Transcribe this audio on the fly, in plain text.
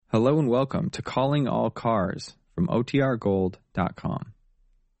Hello and welcome to Calling All Cars from OTRGold.com.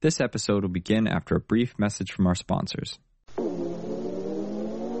 This episode will begin after a brief message from our sponsors.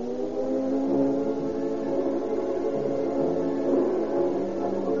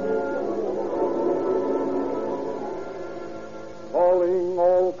 Calling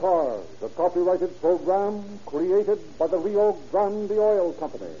All Cars, a copyrighted program created by the Rio Grande Oil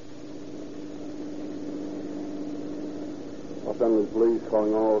Company. Los Angeles Police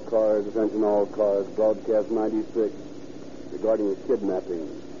calling all cars, attention all cars, broadcast 96, regarding a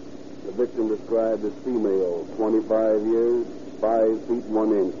kidnapping. The victim described as female, 25 years, 5 feet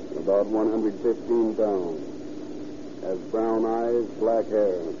 1 inch, about 115 pounds. Has brown eyes, black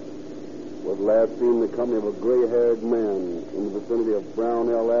hair. Was last seen in the company of a gray-haired man in the vicinity of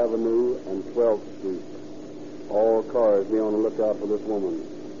Brownell Avenue and 12th Street. All cars be on the lookout for this woman.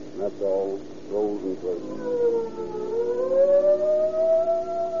 That's all. Rolls and closes.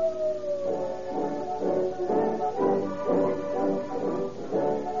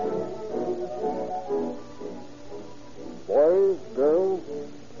 Boys, girls,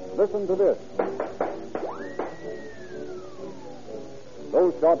 listen to this.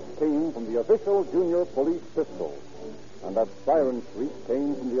 Those shots came from the official junior police pistol, and that siren shriek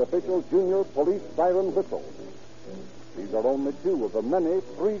came from the official junior police siren whistle. These are only two of the many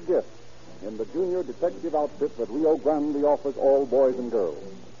free gifts in the junior detective outfit that Rio Grande offers all boys and girls.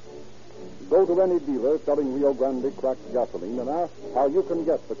 Go to any dealer selling Rio Grande cracked gasoline and ask how you can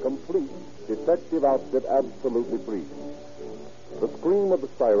get the complete detective outfit absolutely free. The scream of the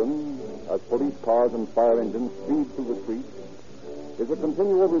siren as police cars and fire engines speed through the streets is a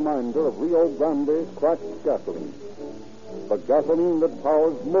continual reminder of Rio Grande's cracked gasoline. The gasoline that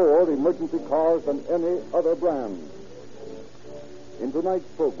powers more emergency cars than any other brand. In tonight's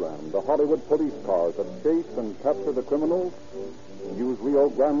program, the Hollywood police cars that chase and capture the criminals use Rio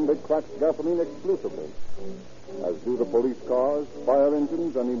Grande cracked gasoline exclusively, as do the police cars, fire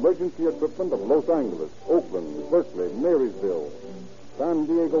engines, and emergency equipment of Los Angeles, Oakland, Berkeley, Marysville, San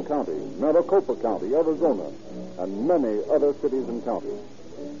Diego County, Maricopa County, Arizona, and many other cities and counties.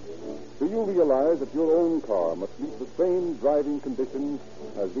 Do you realize that your own car must meet the same driving conditions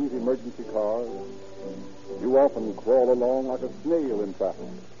as these emergency cars? You often crawl along like a snail in traffic.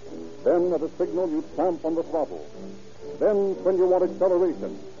 Then, at a signal, you tramp on the throttle. Then, when you want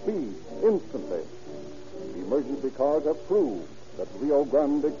acceleration, speed, instantly. The emergency cars have proved that Rio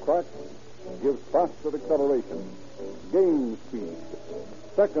Grande cracked gives faster acceleration, gains speed,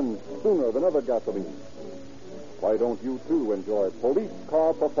 seconds sooner than other gasoline. Why don't you, too, enjoy police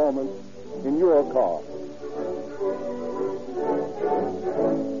car performance in your car?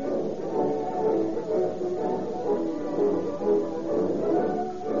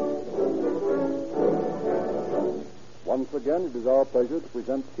 Once again, it is our pleasure to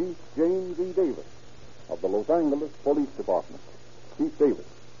present Chief James E. Davis of the Los Angeles Police Department. Chief Davis.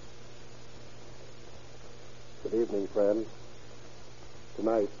 Good evening, friends.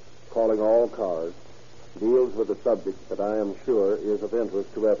 Tonight, calling all cars deals with a subject that I am sure is of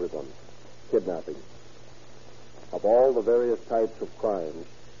interest to everyone, kidnapping. Of all the various types of crimes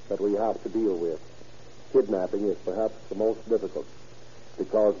that we have to deal with, kidnapping is perhaps the most difficult,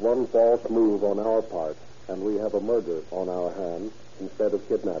 because one false move on our part and we have a murder on our hands instead of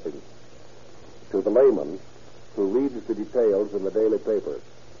kidnapping. To the layman who reads the details in the daily papers,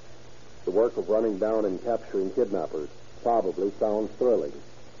 the work of running down and capturing kidnappers probably sounds thrilling.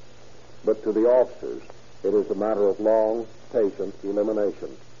 But to the officers, it is a matter of long, patient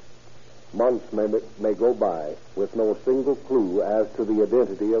elimination. Months may go by with no single clue as to the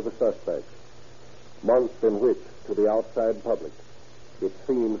identity of the suspects. Months in which, to the outside public, it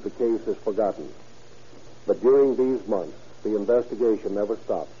seems the case is forgotten. But during these months, the investigation never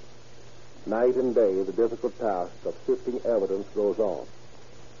stops. Night and day, the difficult task of sifting evidence goes on,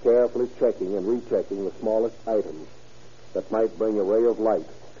 carefully checking and rechecking the smallest items that might bring a ray of light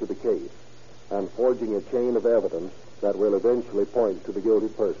to the case, and forging a chain of evidence that will eventually point to the guilty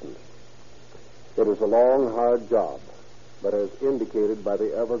persons. It is a long, hard job, but as indicated by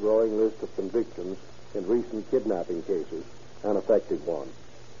the ever-growing list of convictions in recent kidnapping cases, an effective one.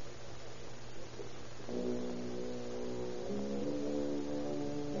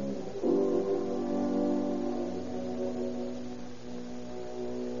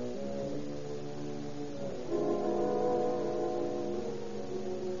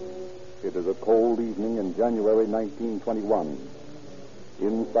 It is a cold evening in January 1921.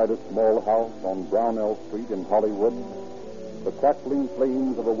 Inside a small house on Brownell Street in Hollywood, the crackling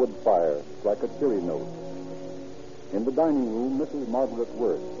flames of a wood fire strike a cheery note. In the dining room, Mrs. Margaret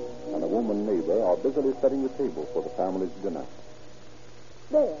Worth and a woman neighbor are busily setting the table for the family's dinner.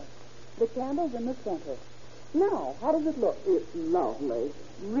 There. The candle's in the center. Now, how does it look? It's lovely.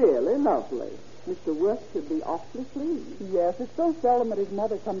 Really lovely. Mr. Worth should be awfully pleased. Yes, it's so seldom that his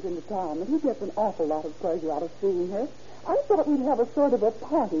mother comes into town that he gets an awful lot of pleasure out of seeing her. I thought we'd have a sort of a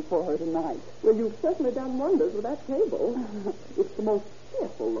party for her tonight. Well, you've certainly done wonders with that table. It's the most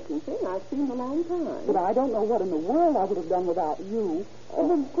cheerful-looking thing I've seen in a long time. But I don't know what in the world I would have done without you. It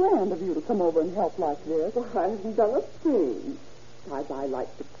was grand of you to come over and help like this. Well, I haven't done a thing. Besides, I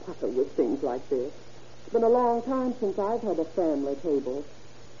like to putter with things like this. It's been a long time since I've had a family table.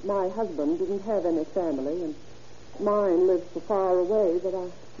 My husband didn't have any family, and mine lives so far away that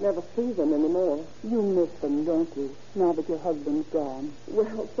I never see them anymore. You miss them, don't you, now that your husband's gone?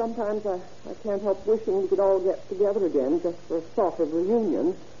 Well, sometimes I can't help wishing we could all get together again just for a sort of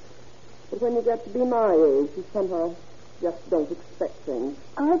reunion. But when you get to be my age, you somehow just don't expect things.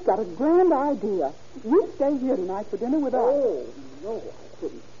 I've got a grand idea. You stay here tonight for dinner with us. Oh, no, I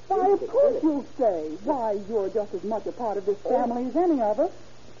couldn't. Why, of course you'll stay. Why, you're just as much a part of this family as any of us.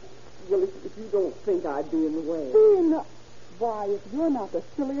 Well, if you don't think I'd be in the way. Why, if you're not the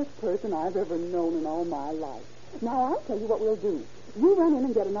silliest person I've ever known in all my life. Now, I'll tell you what we'll do. You run in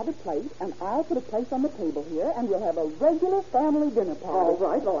and get another plate, and I'll put a place on the table here, and we'll have a regular family dinner party. All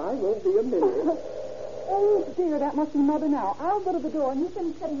right, well, I won't be a minute. Oh, dear, that must be Mother now. I'll go to the door, and you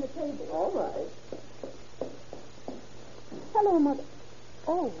finish setting the table. All right. Hello, Mother.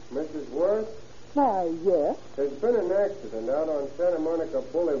 Oh. Mrs. Worth? Why, yes. There's been an accident out on Santa Monica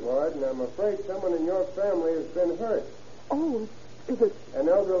Boulevard, and I'm afraid someone in your family has been hurt. Oh, is it? An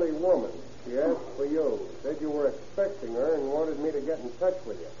elderly woman. She asked for you. Said you were expecting her and wanted me to get in touch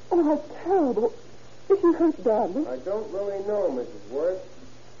with you. Oh, how terrible. Is she hurt badly? I don't really know, Mrs. Worth.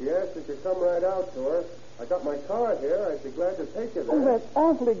 She asked if you'd come right out to her. I got my car here. I'd be glad to take you there. Oh, that's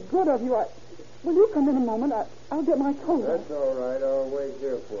awfully good of you. Will you come in a moment? I'll get my coat. That's all right. I'll wait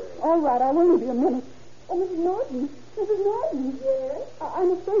here for you. All right. I'll only be a minute. Oh, Mrs. Norton. Mrs. Norton. Yes?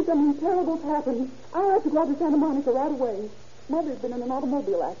 I'm afraid something terrible's happened. I'll have to go out to Santa Monica right away. Mother's been in an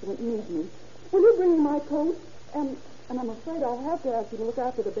automobile accident and needs me. Will you bring me my coat? And I'm afraid I'll have to ask you to look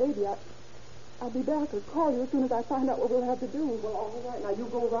after the baby. I'll be back or call you as soon as I find out what we'll have to do. Well, all right. Now, you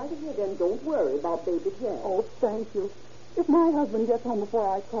go right ahead and don't worry about baby Jack. Oh, thank you. If my husband gets home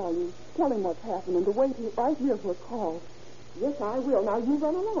before I call you, tell him what's happened and to wait right here for a call. Yes, I will. Now, you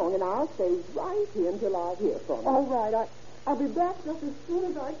run along, and I'll stay right here until I hear from you. All right. I'll be back just as soon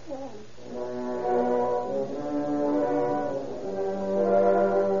as I can.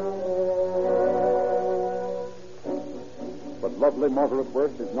 But lovely Margaret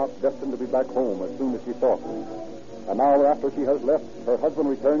Worth is not destined to be back home as soon as she thought. An hour after she has left, her husband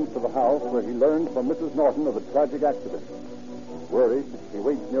returns to the house where he learned from Mrs. Norton of the tragic accident. Worried, he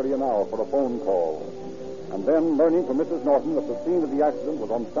waits nearly an hour for a phone call. And then, learning from Mrs. Norton that the scene of the accident was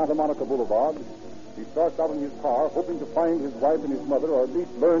on Santa Monica Boulevard, he starts out in his car, hoping to find his wife and his mother, or at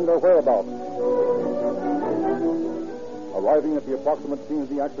least learn their whereabouts. Arriving at the approximate scene of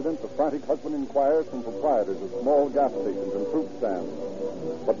the accident, the frantic husband inquires from proprietors of small gas stations and fruit stands.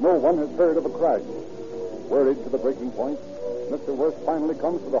 But no one has heard of a crash. Worried to the breaking point, Mr. Worth finally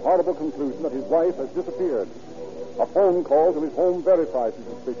comes to the horrible conclusion that his wife has disappeared. A phone call to his home verifies his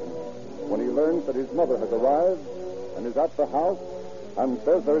suspicion. When he learns that his mother has arrived and is at the house and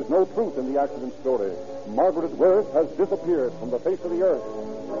says there is no truth in the accident story, Margaret Worth has disappeared from the face of the earth.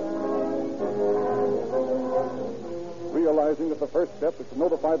 Realizing that the first step is to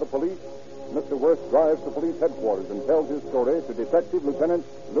notify the police, Mr. Worth drives to police headquarters and tells his story to Detective Lieutenant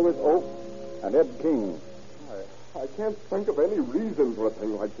Louis Oakes and Ed King. I can't think of any reason for a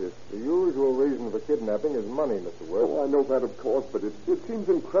thing like this. The usual reason for kidnapping is money, Mr. Worth. Oh, I know that, of course, but it seems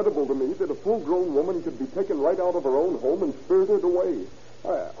incredible to me that a full-grown woman could be taken right out of her own home and spirited away.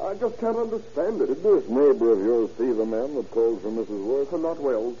 I just can't understand it. Did this neighbor of yours see the man that called for Mrs. Worth? Not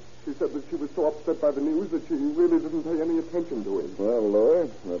well. She said that she was so upset by the news that she really didn't pay any attention to him. Well, Louis,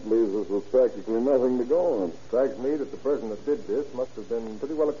 that leaves us with practically nothing to go on. Strikes me that the person that did this must have been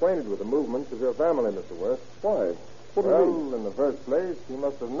pretty well acquainted with the movements of your family, Mr. Worth. Why? What do you mean? Well, in the first place, he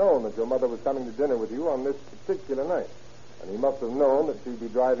must have known that your mother was coming to dinner with you on this particular night. And he must have known that she'd be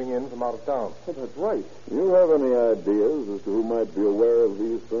driving in from out of town. Oh, that's right. You have any ideas as to who might be aware of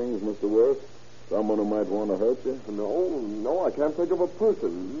these things, Mr. Worth? Someone who might want to hurt you? No, I can't think of a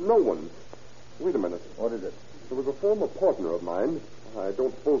person. No one. Wait a minute. What is it? There was a former partner of mine. I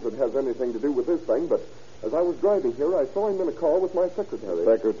don't suppose it has anything to do with this thing, but as I was driving here, I saw him in a car with my secretary.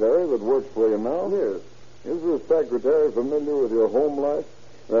 Secretary that works for you now? Yes. Is the secretary familiar with your home life?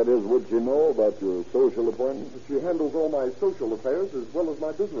 That is, would she know about your social appointments? She handles all my social affairs as well as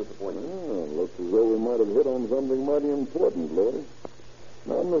my business appointments. Looks as though we might have hit on something mighty important, Louis.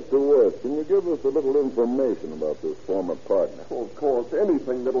 Now, Mr. West, can you give us a little information about this former partner? Oh, of course,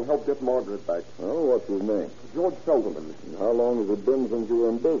 anything that'll help get Margaret back. Oh, what's his name? George Feldman. And how long has it been since you were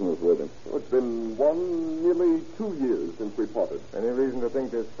in business with him? Oh, it's been nearly 2 years since we parted. Any reason to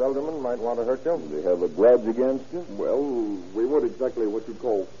think this Felderman might want to hurt you? Did he have a grudge against you? Well, we weren't exactly what you'd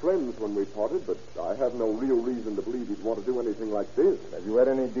call friends when we parted, but I have no real reason to believe he'd want to do anything like this. Have you had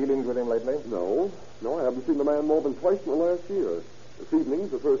any dealings with him lately? No, I haven't seen the man more than twice in the last year. This evening's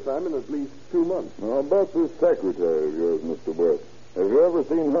the first time in at least 2 months. Now, about this secretary of yours, Mr. West. Have you ever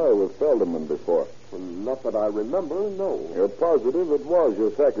seen her with Feldman before? Well, not that I remember, no. You're positive it was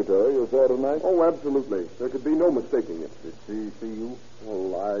your secretary you saw tonight? Oh, absolutely. There could be no mistaking it. Did she see you?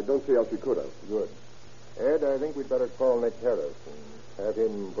 Well, I don't see how she could have. Good. Ed, I think we'd better call Nick Harris and have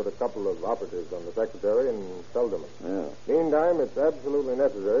him put a couple of operatives on the secretary and Feldman. Yeah. Meantime, it's absolutely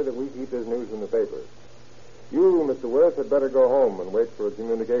necessary that we keep this news in the papers. You, Mr. Worth, had better go home and wait for a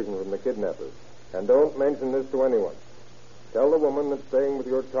communication from the kidnappers. And don't mention this to anyone. Tell the woman that's staying with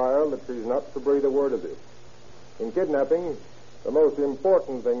your child that she's not to breathe a word of this. In kidnapping, the most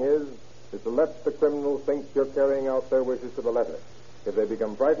important thing is to let the criminals think you're carrying out their wishes to the letter. If they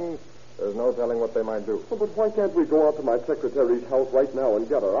become frightened, there's no telling what they might do. Oh, but why can't we go out to my secretary's house right now and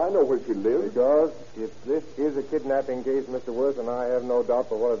get her? I know where she lives. Because if this is a kidnapping case, Mr. Worth, and I have no doubt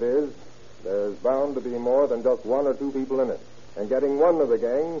for what it is, there's bound to be more than just 1 or 2 people in it. And getting one of the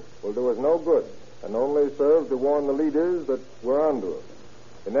gang will do us no good and only serve to warn the leaders that we're onto us.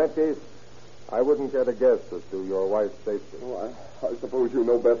 In that case, I wouldn't care to guess as to your wife's safety. Oh, I suppose you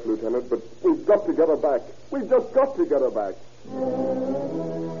know best, Lieutenant, but we've got to get her back. We've just got to get her back.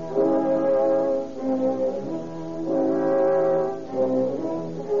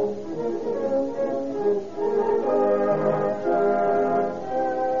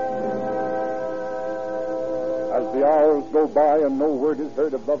 As the hours go by and no word is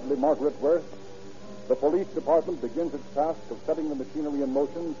heard of lovely Margaret Worth, the police department begins its task of setting the machinery in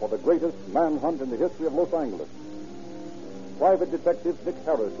motion for the greatest manhunt in the history of Los Angeles. Private Detective Nick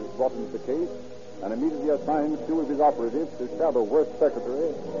Harris is brought into the case and immediately assigns 2 of his operatives to shadow Worth's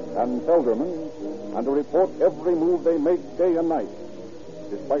secretary and Felderman and to report every move they make day and night.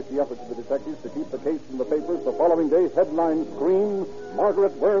 Despite the efforts of the detectives to keep the case in the papers, the following day headlines scream,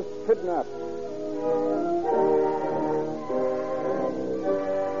 Margaret Worth kidnapped.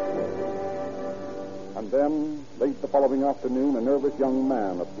 And then, late the following afternoon, a nervous young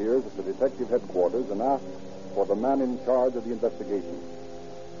man appears at the detective headquarters and asks for the man in charge of the investigation.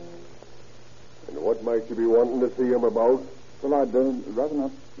 And what might you be wanting to see him about? Well, I'd rather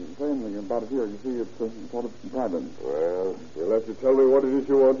not say anything about it here. You see, it's sort of private. Well, you'll have to tell me what it is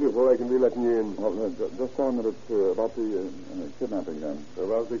you want before I can be letting you in. Well, just tell him that it's about the kidnapping then.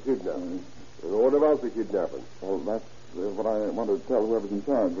 About the kidnapping? And what about the kidnapping? Well, that's what I wanted to tell whoever's in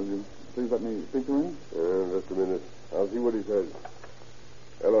charge. Will you please let me speak to him? Just a minute. I'll see what he says.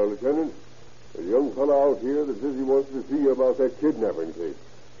 Hello, Lieutenant. There's a young fellow out here that says he wants to see you about that kidnapping case.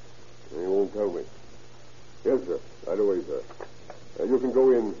 He won't tell me. Yes, sir. Right away, sir. Now, you can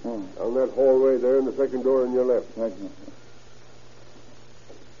go in. Down that hallway there in the second door on your left. Thank you.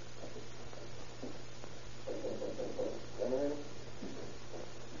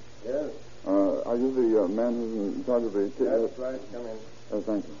 Yes? Are you the man who's in charge of the... That's right. Come in.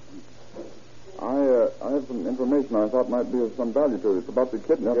 Thank you. I have some information I thought might be of some value to you. It's about the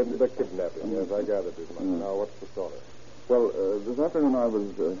kidnapping. The kidnapping. Yes, I gathered as much. Now, what's the story? Well, this afternoon I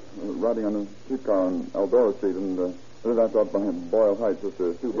was riding on a streetcar on Eldora Street, and that's out behind Boyle Heights, just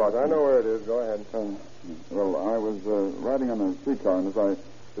 2 blocks. I know where it is. Go ahead. Well, I was riding on a streetcar, and as I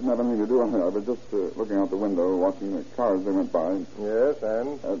didn't have anything to do, I was just looking out the window, watching the cars as they went by. Yes,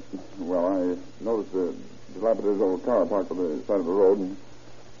 and? Well, I noticed a dilapidated old car parked on the side of the road, and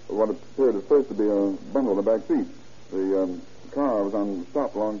what appeared at first to be a bundle in the back seat. The car was on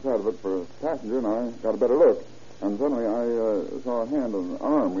stop alongside of it for a passenger, and I got a better look. And suddenly I saw a hand and an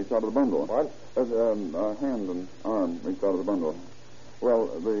arm reach out of the bundle. What? A hand and arm reached out of the bundle. Well,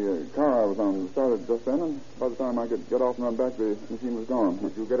 the car I was on started just then, and by the time I could get off and run back, the machine was gone.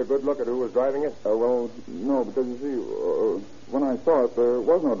 Did you get a good look at who was driving it? Well, no, because you see, when I saw it, there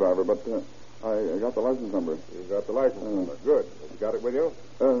was no driver, but I got the license number. You got the license number. Good. Have you got it with you?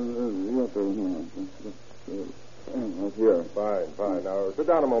 Yes, sir. That's here. Fine. Now, sit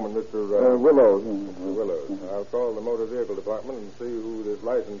down a moment, Mr. Willows. Mr. Willows. I'll call the motor vehicle department and see who this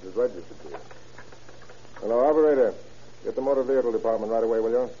license is registered to. Hello, operator. Get the motor vehicle department right away,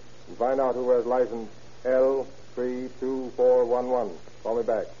 will you? And find out who has license L32411. Call me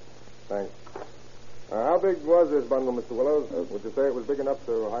back. Thanks. How big was this bundle, Mr. Willows? Would you say it was big enough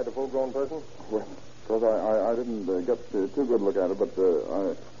to hide a full-grown person? Because I didn't get too good a look at it, but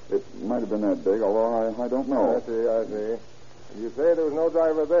it might have been that big, although I don't know. I see. You say there was no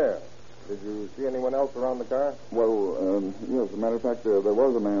driver there. Did you see anyone else around the car? Well, yes, as a matter of fact, there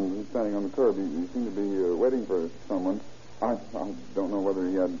was a man standing on the curb. He seemed to be waiting for someone. I don't know whether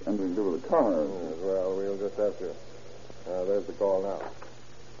he had anything to do with the car. Yes, well, we'll just have to. There's the call now.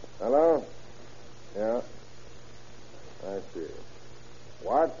 Hello? Yeah. I see.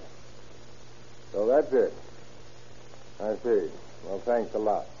 What? So that's it. I see. Well, thanks a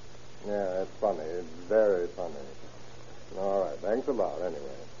lot. Yeah, it's funny. It's very funny. All right. Thanks a lot,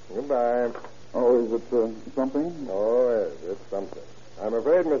 anyway. Goodbye. Oh, is it something? Oh, yes, it's something. I'm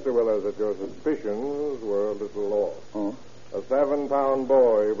afraid, Mr. Willers, that your suspicions were a little off. Oh? A 7-pound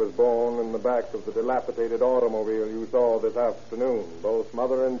boy was born in the back of the dilapidated automobile you saw this afternoon. Both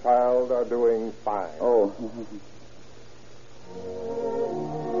mother and child are doing fine. Oh.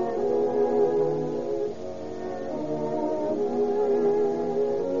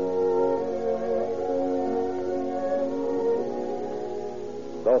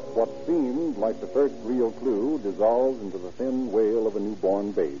 Thus, what seemed like the first real clue dissolves into the thin wail of a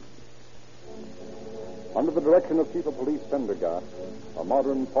newborn babe. Under the direction of Chief of Police Pendergast, a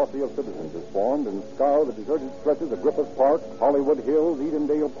modern posse of citizens is formed and scour the deserted stretches of Griffith Park, Hollywood Hills,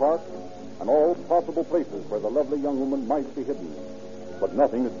 Edendale Park, and all possible places where the lovely young woman might be hidden. But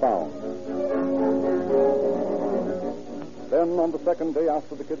nothing is found. Then, on the second day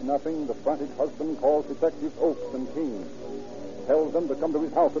after the kidnapping, the frantic husband calls Detectives Oakes and King, tells them to come to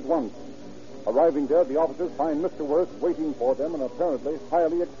his house at once. Arriving there, the officers find Mr. Worth waiting for them and apparently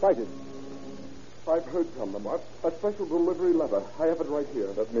highly excited. I've heard from them. A special delivery letter. I have it right here.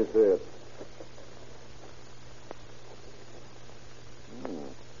 Let me see it.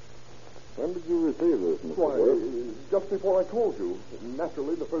 When did you receive this, Mr. Worth? Just before I called you.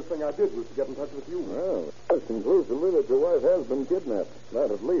 Naturally, the first thing I did was to get in touch with you. Well, that's conclusively that your wife has been kidnapped.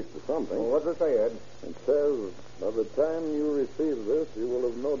 That at least is something. Well, what's it say, Ed? It says, by the time you receive this, you will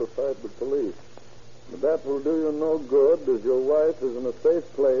have notified the police. But that will do you no good, as your wife is in a safe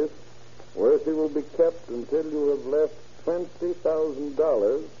place where she will be kept until you have left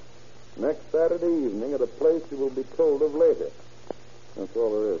 $20,000 next Saturday evening at a place you will be told of later. That's all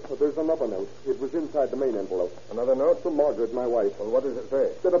there is. But there's another note. It was inside the main envelope. Another note? From Margaret, my wife. Well, what does it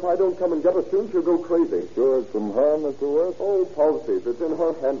say? That if I don't come and get her soon, she'll go crazy. Sure it's from her, Mr. Worth? Oh, positive. It's in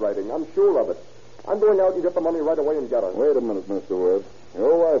her handwriting. I'm sure of it. I'm going out and get the money right away and get her. Wait a minute, Mr. Worth.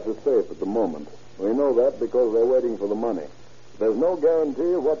 Your wife is safe at the moment. We know that because they're waiting for the money. There's no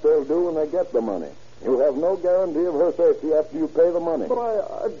guarantee of what they'll do when they get the money. You have no guarantee of her safety after you pay the money. But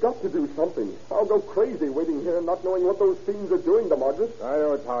I've got to do something. I'll go crazy waiting here and not knowing what those fiends are doing to Margaret. I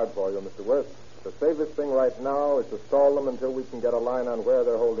know it's hard for you, Mr. Worth. The safest thing right now is to stall them until we can get a line on where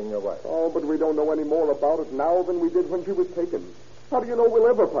they're holding your wife. Oh, but we don't know any more about it now than we did when she was taken. How do you know we'll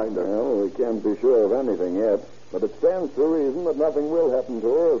ever find her? Well, we can't be sure of anything yet. But it stands to reason that nothing will happen to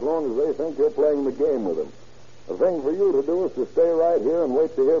her as long as they think you're playing the game with them. The thing for you to do is to stay right here and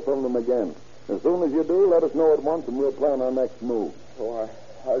wait to hear from them again. As soon as you do, let us know at once and we'll plan our next move. Oh,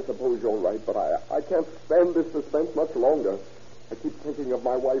 I suppose you're right, but I can't stand this suspense much longer. I keep thinking of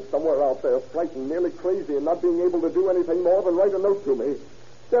my wife somewhere out there, frightened, nearly crazy, and not being able to do anything more than write a note to me.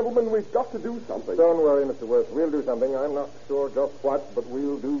 Gentlemen, we've got to do something. Don't worry, Mr. Worth. We'll do something. I'm not sure just what, but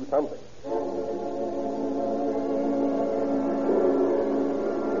we'll do something.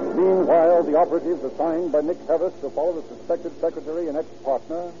 Meanwhile, the operatives assigned by Nick Harris to follow the suspected secretary and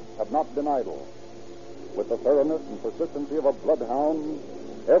ex-partner have not been idle. With the thoroughness and persistency of a bloodhound,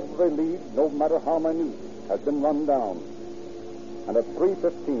 every lead, no matter how minute, has been run down. And at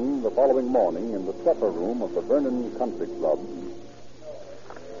 3:15 the following morning, in the supper room of the Vernon Country Club...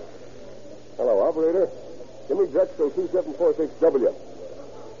 Hello, operator. Give me Drexel 2746W.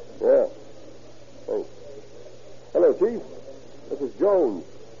 Yeah. Oh. Hello, Chief. This is Jones.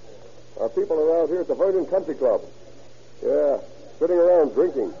 Our people are out here at the Vernon Country Club. Yeah, sitting around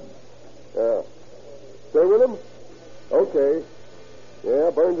drinking. Yeah. Stay with them? Okay.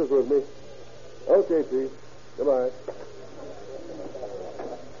 Yeah, Burns is with me. Okay, Chief. Goodbye.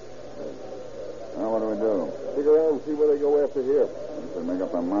 Now, what do we do? Stick around and see where they go after here. We should make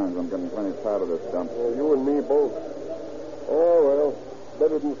up our minds. I'm getting plenty tired of this dump. You and me both. Oh, well,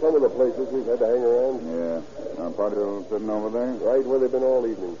 better than some of the places we've had to hang around. Yeah. Our party are sitting over there? Right where they've been all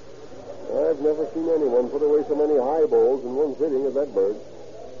evening. I've never seen anyone put away so many highballs in one sitting as that bird.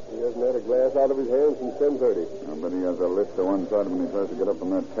 He hasn't had a glass out of his hand since 10:30. I bet he has a list to one side when he tries to get up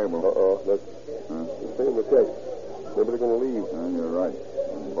from that table. Uh-oh. Let's stay in the check. Maybe they're going to leave. You're right.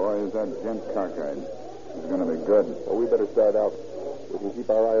 And boy, is that gent cockeyed. He's going to be good. Well, we better start out. We can keep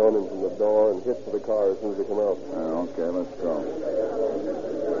our eye on him from the door and hit for the car as soon as they come out. Okay, let's go.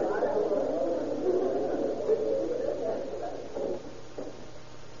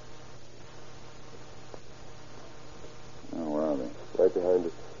 Where are they? Right behind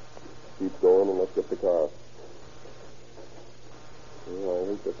us. Keep going and let's get the car. I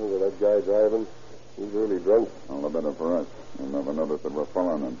hate to think of that guy driving. He's really drunk. All the better for us. He'll never notice that we're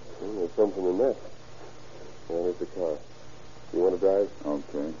following him. Well, there's something in that. Well, there's the car. You want to drive?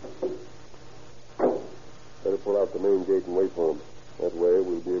 Okay. Better pull out the main gate and wait for him. That way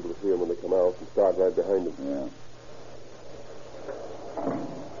we'll be able to see him when they come out and start right behind him. Yeah.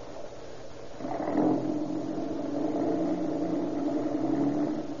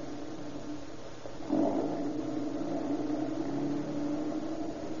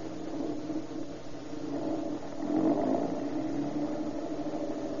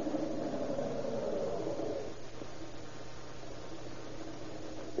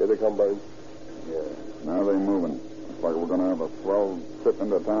 Here they come, Burns. Yeah. Now they're moving. Looks like we're going to have a swell trip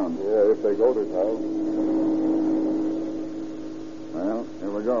into town. Yeah, if they go to town. Well, here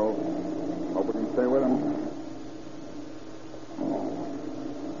we go. Hope we can stay with them.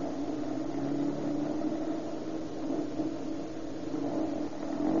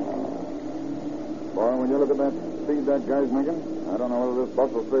 Boy, when you look at that speed that guy's making, I don't know whether this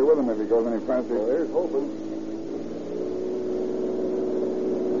bus will stay with him if he goes any faster. Well, here's hoping.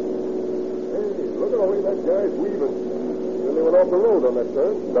 Look at the way that guy's weaving. Nearly went off the road on that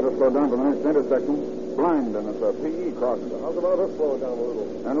turn. Better slow down to the next intersection. Blind, and it's a PE crossing. How's about us slowing down a little?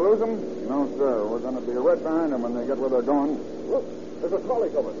 And lose them? No, sir. We're going to be right behind them when they get where they're going. Look, there's a trolley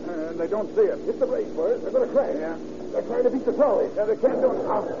coming. And they don't see it. Hit the brakes, Bert. They're going to crash. Yeah. They're trying to beat the trolley. Yeah, they can't do it.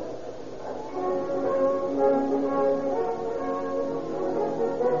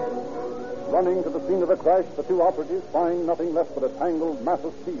 Running to the scene of the crash, the two operatives find nothing less but a tangled mass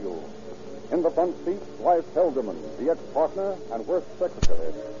of steel. In the front seat lies Helderman, the ex-partner and Worth's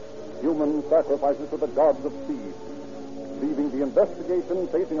secretary. Human sacrifices to the gods of speed, leaving the investigation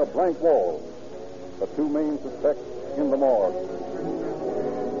facing a blank wall. The two main suspects in the morgue.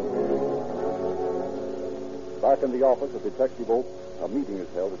 Back in the office of Detective Oak, a meeting is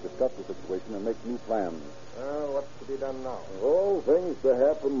held to discuss the situation and make new plans. What's to be done now? All things to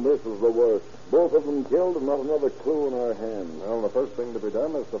happen, this is the worst. Both of them killed and not another clue in our hands. Well, the first thing to be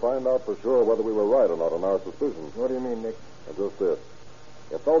done is to find out for sure whether we were right or not in our suspicions. What do you mean, Nick? Just this.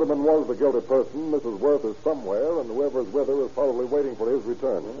 If Alderman was the guilty person, Mrs. Worth is somewhere, and whoever's with her is probably waiting for his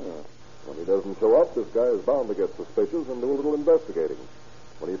return. When he doesn't show up, this guy is bound to get suspicious and do a little investigating.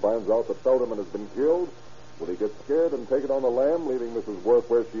 When he finds out that Felderman has been killed, will he get scared and take it on the lam, leaving Mrs. Worth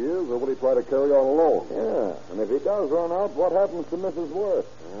where she is, or will he try to carry on alone? Yeah, and if he does run out, what happens to Mrs. Worth?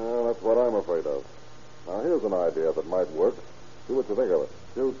 Yeah, that's what I'm afraid of. Now, here's an idea that might work. See what you think of it.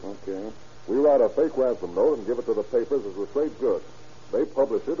 Shoot. Okay. We write a fake ransom note and give it to the papers as a straight good. They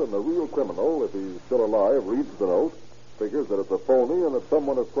publish it, and the real criminal, if he's still alive, reads the note, figures that it's a phony and that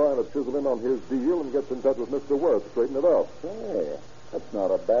someone is trying to chisel in on his deal and gets in touch with Mr. Worth to straighten it out. Hey, that's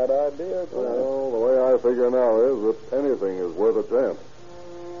not a bad idea. Well, the way I figure now is that anything is worth a chance.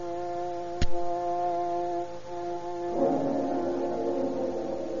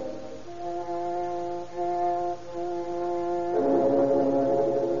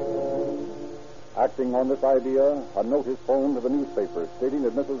 Acting on this idea, a note is phoned to the newspaper stating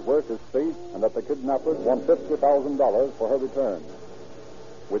that Mrs. Worth is safe and that the kidnappers want $50,000 for her return.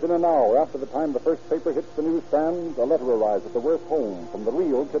 Within an hour after the time the first paper hits the newsstand, a letter arrives at the Worth home from the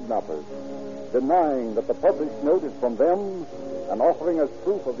real kidnappers, denying that the published note is from them and offering as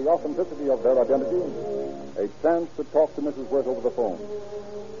proof of the authenticity of their identity a chance to talk to Mrs. Worth over the phone.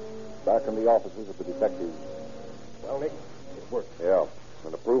 Back in the offices of the detectives. Well, Nick, it worked. Yeah,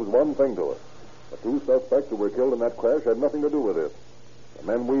 and it proves one thing to us. The two suspects who were killed in that crash had nothing to do with it. The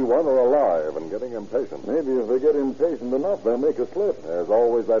men we want are alive and getting impatient. Maybe if they get impatient enough, they'll make a slip. There's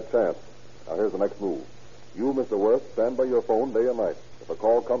always that chance. Now, here's the next move. You, Mr. Worth, stand by your phone day and night. If a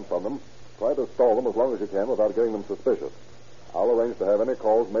call comes from them, try to stall them as long as you can without getting them suspicious. I'll arrange to have any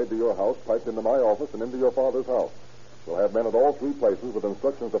calls made to your house piped into my office and into your father's house. We'll have men at all three places with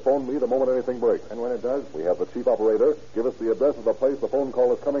instructions to phone me the moment anything breaks. And when it does? We have the chief operator give us the address of the place the phone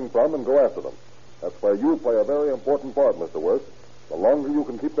call is coming from and go after them. That's where you play a very important part, Mr. Worth. The longer you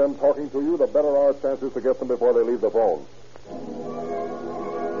can keep them talking to you, the better our chances to get them before they leave the phone.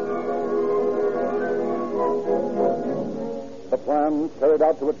 The plan carried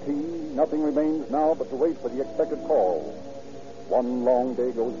out to a T, nothing remains now but to wait for the expected call. One long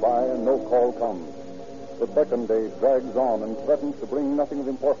day goes by and no call comes. The second day drags on and threatens to bring nothing of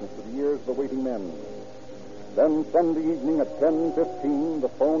importance to the ears of the waiting men. Then Sunday evening at 10:15, the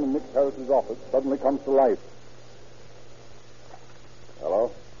phone in Nick Harris's office suddenly comes to life.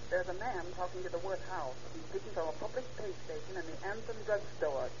 Hello? There's a man talking to the Worth house. He's speaking from a public pay station in the Anthem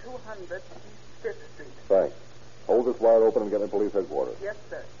Drugstore, 200 East 5th Street. Thanks. Hold this wire open and get in police headquarters. Yes,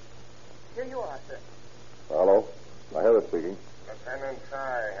 sir. Here you are, sir. Hello? Harris speaking. Lieutenant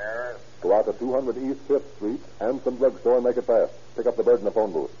Ty, Harris. Go out to 200 East 5th Street, Anthem Drugstore, and make it fast. Pick up the bird in the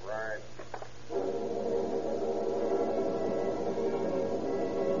phone booth. Right.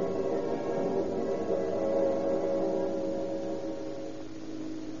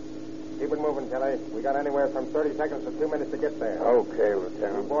 Keep it moving, Kelly. We got anywhere from 30 seconds to 2 minutes to get there. Okay, You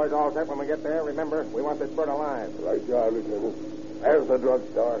Lieutenant. boys all set when we get there? Remember, we want this bird alive. Right job, Lieutenant. There's the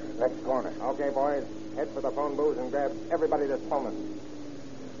drugstore. Next corner. Okay, boys. Head for the phone booth and grab everybody that's phoning.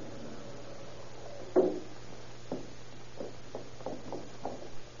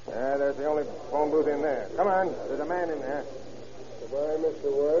 There's the only phone booth in there. Come on. There's a man in there. Goodbye,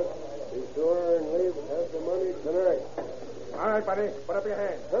 Mr. Worth. Be sure and leave half the money tonight. All right, buddy. Put up your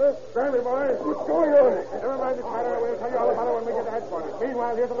hand. Huh? Grab me, boys. What's going on? Never mind the chatter. We'll tell you all about it when we get to headquarters.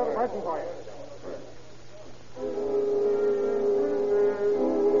 Meanwhile, here's a little present for you.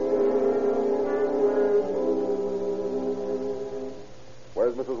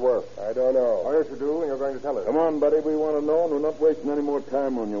 Where's Mrs. Worth? I don't know. Oh, yes, you do, and you're going to tell us. Come on, buddy. We want to know, and we're not wasting any more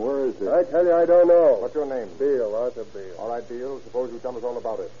time on you. Where is it? I tell you, I don't know. What's your name? Beale, Arthur Beale. All right, Beale. Suppose you tell us all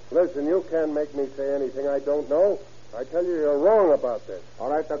about it. Listen, you can't make me say anything I don't know. I tell you, you're wrong about this. All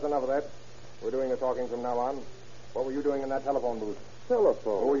right, that's enough of that. We're doing the talking from now on. What were you doing in that telephone booth? Who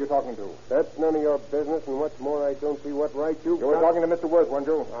Telephone. were you talking to? That's none of your business, and what's more, I don't see what right you've You were got. talking to Mr. Worth, weren't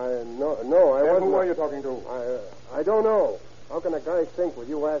you? No, I Then wasn't. who were you talking to? I don't know. How can a guy think with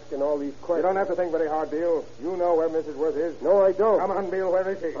you asking all these You questions? don't have to think very hard, Beale. You know where Mrs. Worth is. No, I don't. Come on, Beale. Where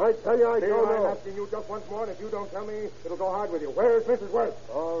is she? I tell you, I Beale, don't I'm know. asking you just once more, and if you don't tell me, it'll go hard with you. Where is Mrs. Worth?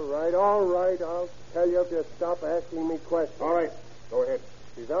 All right. I'll tell you if you stop asking me questions. All right. Go ahead.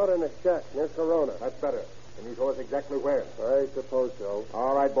 She's out in a shack near Corona. That's better. Can you show us exactly where? I suppose so.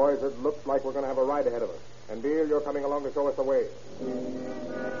 All right, boys. It looks like we're going to have a ride ahead of us. And, Beale, you're coming along to show us the way.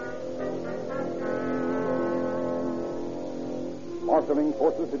 Marshalling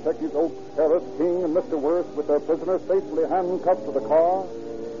forces, Detectives Oakes, Harris, King, and Mr. Worth, with their prisoners safely handcuffed to the car,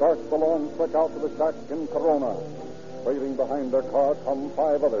 start the long trek out to the shack in Corona. Trailing behind their car come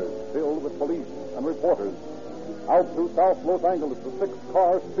 5 others, filled with police and reporters. Out through South Los Angeles, the 6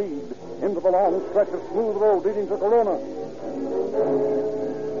 cars speed into the long stretch of smooth road leading to Corona.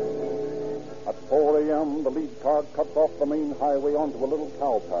 At 4 a.m., the lead car cuts off the main highway onto a little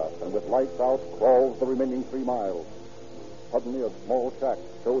cow path, and with lights out, crawls the remaining 3 miles. Suddenly, a small shack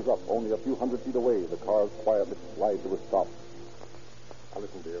shows up only a few hundred feet away. The cars quietly slide to a stop. Now,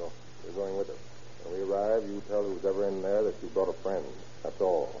 listen, Beale. You're going with us. When we arrive, you tell who's ever in there that you brought a friend. That's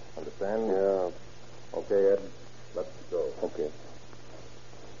all. Understand? Yeah. Okay, Ed. Let's go. Okay.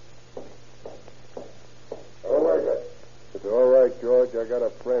 All right. It's all right, George. I got a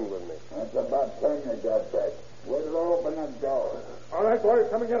friend with me. That's about time you got back. We'll open the door. All right, boys.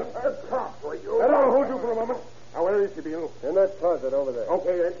 Come and get him. Cop, will you? I'll hold you for a moment. Now, where is she, Beale? In that closet over there.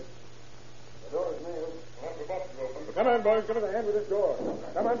 Okay, Ed. The door's nailed. Come on, boys. Give us a hand with this door.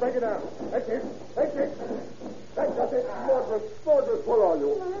 Come on, break it down. That's it. That's it. That's it. Margaret, where are you?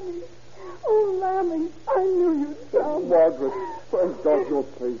 Lammy. Oh, Lammy, I knew you'd come. Margaret, thank God you're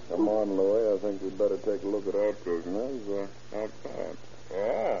safe. Come on, Louie. I think we'd better take a look at our prisoners outside.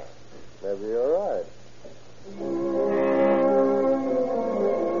 Yeah. Maybe you're right.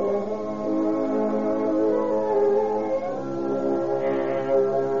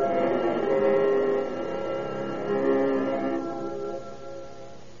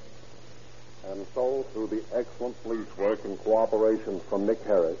 And so, through the excellent police work and cooperation from Nick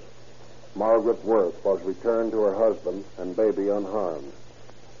Harris, Margaret Worth was returned to her husband and baby unharmed.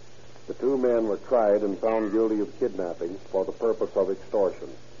 The 2 men were tried and found guilty of kidnapping for the purpose of extortion.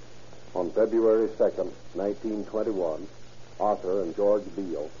 On February 2nd, 1921, Arthur and George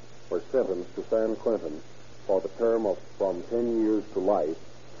Beale were sentenced to San Quentin for the term of from 10 years to life,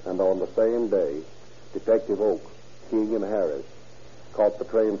 and on the same day, Detective Oakes, King, and Harris caught the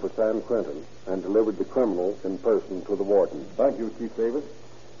train for San Quentin and delivered the criminals in person to the warden. Thank you, Chief Davis.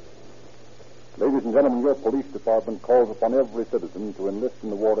 Ladies and gentlemen, your police department calls upon every citizen to enlist in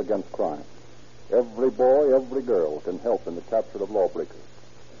the war against crime. Every boy, every girl can help in the capture of lawbreakers.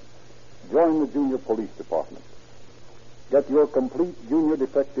 Join the Junior Police Department. Get your complete junior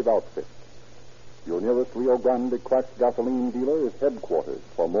detective outfit. Your nearest Rio Grande cracked gasoline dealer is headquarters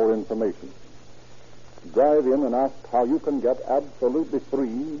for more information. Drive in and ask how you can get absolutely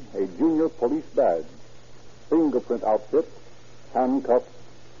free a junior police badge. fingerprint outfit, handcuffs,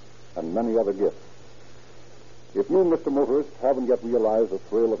 and many other gifts. If you, Mr. Motorist, haven't yet realized the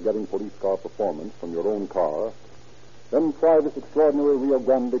thrill of getting police car performance from your own car, then try this extraordinary Rio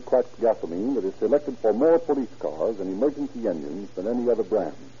Grande cracked gasoline that is selected for more police cars and emergency engines than any other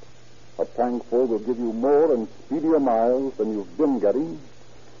brand. A tank full will give you more and speedier miles than you've been getting,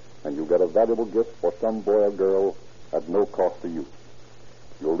 and you get a valuable gift for some boy or girl at no cost to you.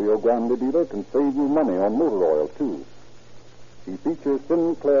 Your Rio Grande dealer can save you money on motor oil, too. He features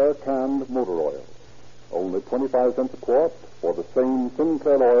Sinclair canned motor oil. Only 25 cents a quart for the same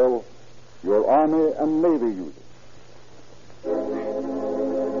Sinclair oil your Army and Navy uses.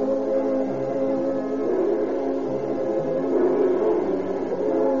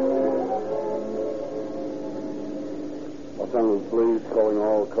 Los Angeles Police calling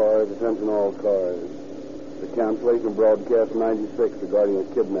all cars, attention all cars. The cancellation broadcast 96 regarding a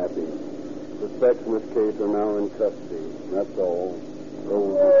kidnapping. Suspects in this case are now in custody. That's all.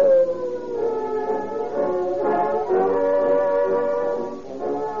 Roll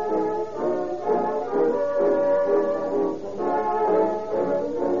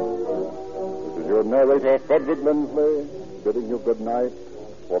the Narrator Frederick Lindsley bidding you good night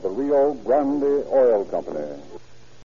for the Rio Grande Oil Company.